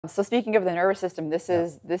So speaking of the nervous system, this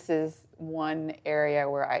is one area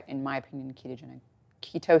where in my opinion,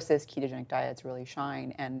 ketogenic diets really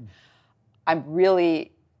shine. And I'm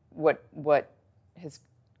really what has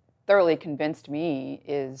thoroughly convinced me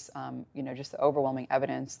is just the overwhelming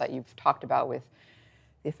evidence that you've talked about with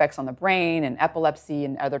the effects on the brain and epilepsy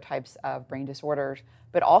and other types of brain disorders,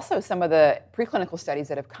 but also some of the preclinical studies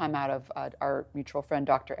that have come out of our mutual friend,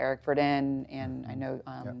 Dr. Eric Verdin, and I know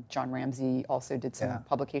John Ramsey also did some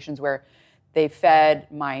publications where they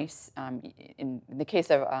fed mice, in the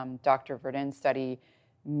case of Dr. Verdin's study,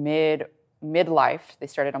 midlife, they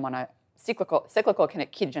started them on a cyclical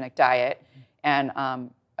ketogenic diet, and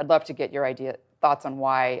I'd love to get your thoughts on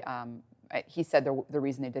why. He said the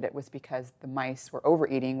reason they did it was because the mice were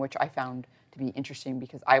overeating, which I found to be interesting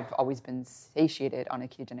because I've always been satiated on a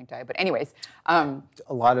ketogenic diet. But anyways. A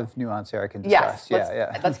lot of nuance here I can discuss.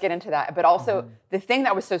 Yes, let's get into that. But also the thing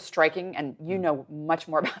that was so striking, and you know much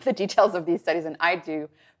more about the details of these studies than I do,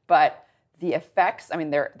 but the effects, I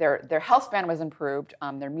mean, their health span was improved,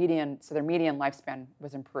 their median lifespan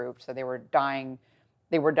was improved, so they were dying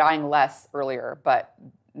less earlier, but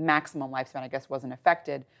maximum lifespan, I guess, wasn't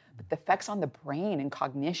affected. But the effects on the brain and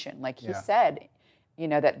cognition, like he said,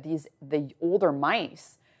 that the older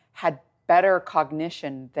mice had better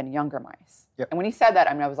cognition than younger mice. Yep. And when he said that,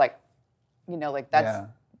 I mean, I was like, that's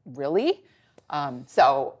really?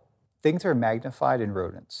 So things are magnified in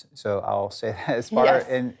rodents. So I'll say that as far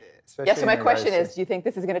in especially. Yes. So my question is, do you think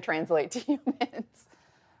this is going to translate to humans?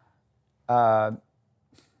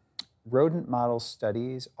 Rodent model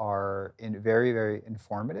studies are very, very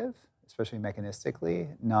informative, especially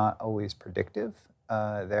mechanistically, not always predictive.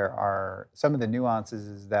 There are some of the nuances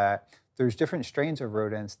is that there's different strains of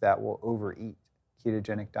rodents that will overeat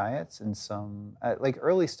ketogenic diets, and some like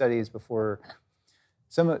early studies before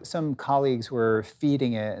some colleagues were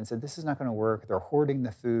feeding it and said this is not going to work. They're hoarding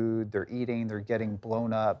the food, they're eating, they're getting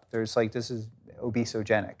blown up. There's this is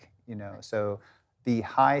obesogenic, So the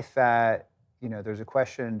high fat, there's a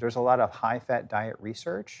question. There's a lot of high fat diet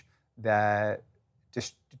research that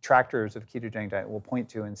detractors of ketogenic diet will point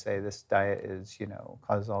to and say this diet is,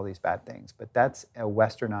 causes all these bad things. But that's a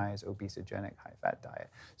westernized obesogenic high-fat diet.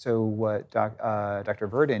 So what Dr.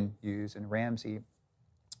 Verdin used and Ramsey,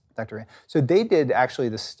 so they did actually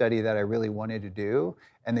the study that I really wanted to do,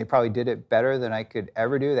 and they probably did it better than I could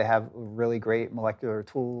ever do. They have really great molecular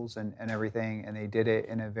tools and everything, and they did it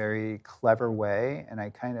in a very clever way. And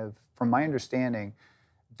I kind of, from my understanding,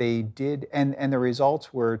 they did, and the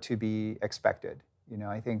results were to be expected.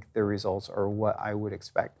 I think the results are what I would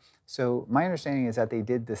expect. So my understanding is that they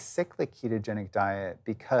did the cyclic ketogenic diet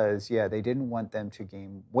because, they didn't want them to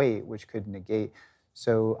gain weight, which could negate.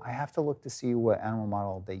 So I have to look to see what animal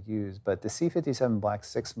model they use. But the C57 black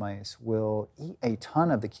 6 mice will eat a ton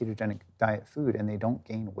of the ketogenic diet food and they don't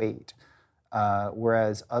gain weight.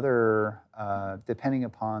 Whereas other, depending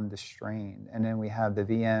upon the strain, and then we have the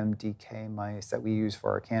VMDK mice that we use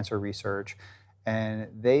for our cancer research, and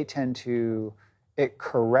they tend to, it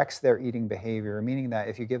corrects their eating behavior, meaning that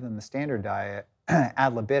if you give them the standard diet,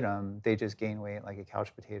 ad libitum, they just gain weight like a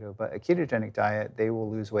couch potato. But a ketogenic diet, they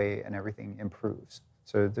will lose weight and everything improves.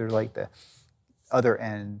 So they're like the other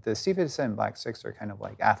end. The C57 black 6 are kind of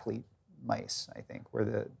like athlete mice, I think, where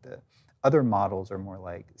the other models are more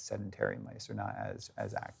like sedentary mice, are not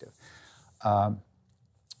as active.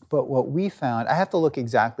 But what we found, I have to look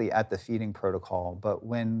exactly at the feeding protocol, but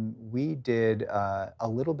when we did a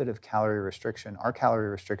little bit of calorie restriction, our calorie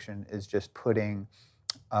restriction is just putting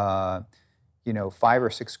 5 or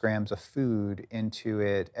 6 grams of food into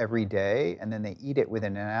it every day, and then they eat it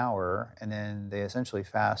within an hour, and then they essentially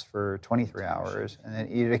fast for 23 hours, and then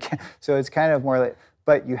eat it again. So it's kind of more like,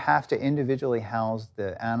 but you have to individually house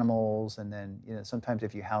the animals, and then sometimes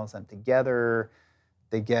if you house them together,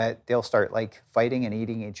 they'll start like fighting and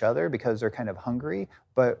eating each other because they're kind of hungry.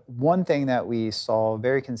 But one thing that we saw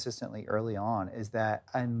very consistently early on is that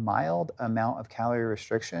a mild amount of calorie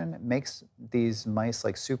restriction makes these mice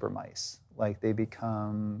like super mice. Like they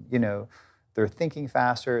become, they're thinking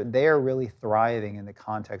faster. They are really thriving in the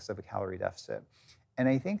context of a calorie deficit. And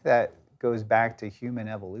I think that goes back to human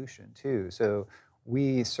evolution too. So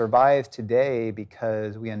we survive today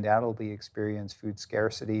because we undoubtedly experience food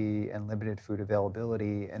scarcity and limited food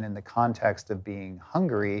availability. And in the context of being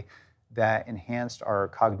hungry, that enhanced our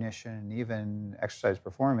cognition and even exercise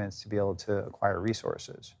performance to be able to acquire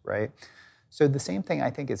resources, right? So the same thing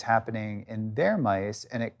I think is happening in their mice,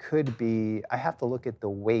 and it could be, I have to look at the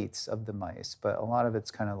weights of the mice, but a lot of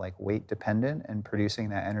it's kind of like weight dependent and producing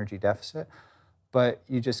that energy deficit. but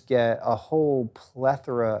you just get a whole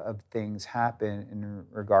plethora of things happen in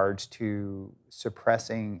regards to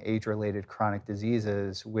suppressing age-related chronic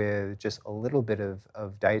diseases with just a little bit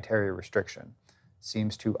of dietary restriction.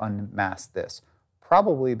 Seems to unmask this.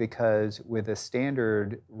 Probably because with a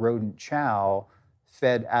standard rodent chow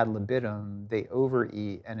fed ad libitum, they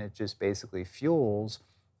overeat and it just basically fuels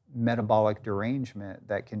metabolic derangement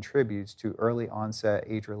that contributes to early onset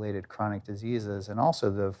age-related chronic diseases and also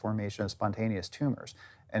the formation of spontaneous tumors.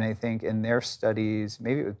 And I think in their studies,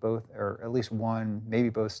 maybe it was both, or at least one, maybe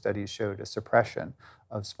both studies showed a suppression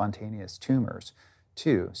of spontaneous tumors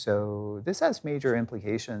too. So this has major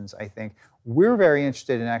implications, I think. We're very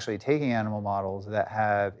interested in actually taking animal models that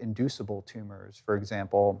have inducible tumors, for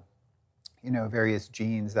example, various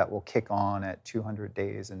genes that will kick on at 200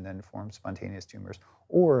 days and then form spontaneous tumors,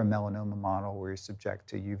 or a melanoma model where you're subject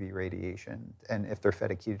to UV radiation. And if they're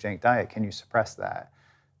fed a ketogenic diet, can you suppress that?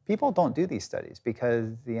 People don't do these studies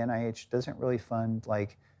because the NIH doesn't really fund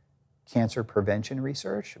like cancer prevention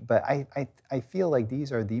research, but I feel like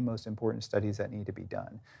these are the most important studies that need to be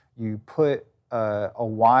done. You put a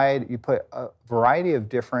variety of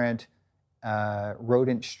different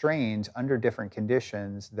rodent strains under different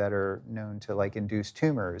conditions that are known to like induce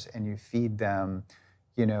tumors, and you feed them,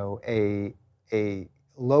 a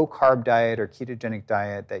low carb diet or ketogenic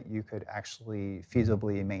diet that you could actually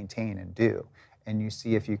feasibly maintain and do, and you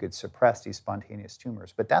see if you could suppress these spontaneous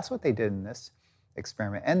tumors. But that's what they did in this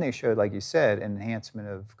experiment, and they showed, like you said, an enhancement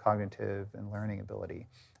of cognitive and learning ability.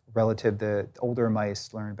 Relative, the older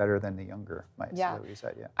mice learn better than the younger mice. Yeah, what you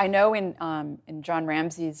said, yeah. I know in John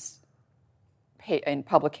Ramsey's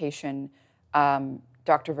publication,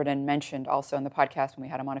 Dr. Verdun mentioned also in the podcast when we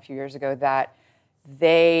had him on a few years ago that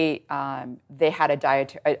they had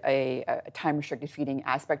a time-restricted feeding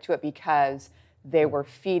aspect to it because they were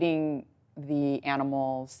feeding the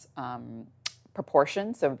animals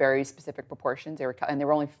proportions, so very specific proportions. They were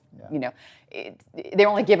only, they were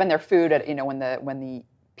only given their food at, when the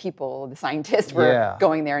people, the scientists, were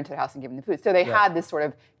going there into the house and giving the food. So they had this sort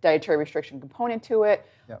of dietary restriction component to it.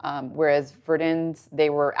 Whereas Verdun's,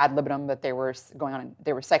 they were ad libitum, but they were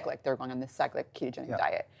cyclic. They were going on this cyclic ketogenic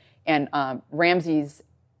diet. And Ramsey's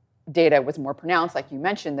data was more pronounced, like you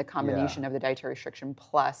mentioned. The combination of the dietary restriction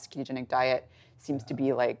plus ketogenic diet seems to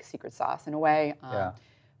be like secret sauce in a way.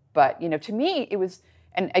 But to me, it was,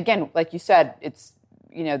 and again, like you said, it's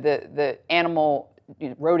the animal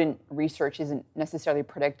rodent research isn't necessarily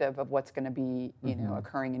predictive of what's going to be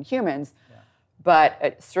occurring in humans, but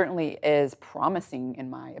it certainly is promising in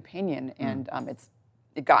my opinion, and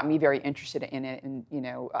it got me very interested in it. And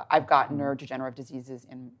I've got neurodegenerative diseases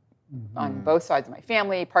on both sides of my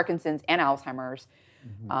family, Parkinson's and Alzheimer's.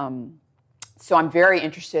 So I'm very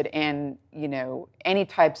interested in any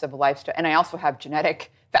types of lifestyle, and I also have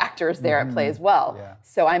genetic factors there at play as well.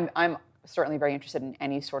 So I'm certainly very interested in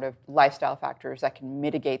any sort of lifestyle factors that can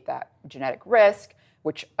mitigate that genetic risk,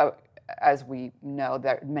 which, as we know,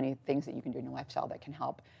 there are many things that you can do in your lifestyle that can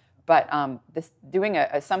help. But doing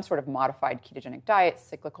some sort of modified ketogenic diet,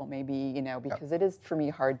 cyclical maybe, because it is, for me,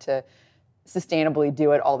 hard to sustainably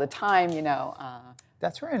do it all the time,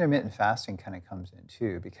 That's where intermittent fasting kind of comes in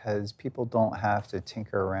too, because people don't have to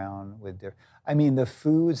tinker around with their, the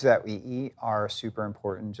foods that we eat are super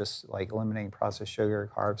important, just like eliminating processed sugar,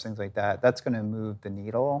 carbs, things like that. That's going to move the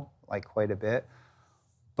needle like quite a bit.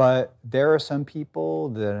 But there are some people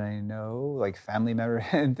that I know, like family members,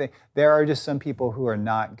 and there are just some people who are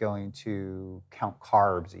not going to count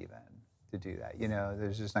carbs even to do that.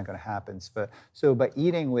 There's just not going to happen. But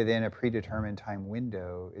eating within a predetermined time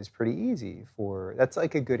window is pretty easy that's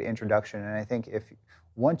like a good introduction. And I think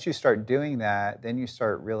once you start doing that, then you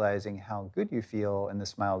start realizing how good you feel in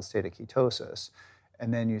this mild state of ketosis.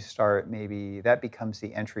 And then you start, maybe that becomes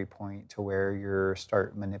the entry point to where you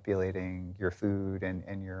start manipulating your food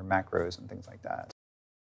and your macros and things like that.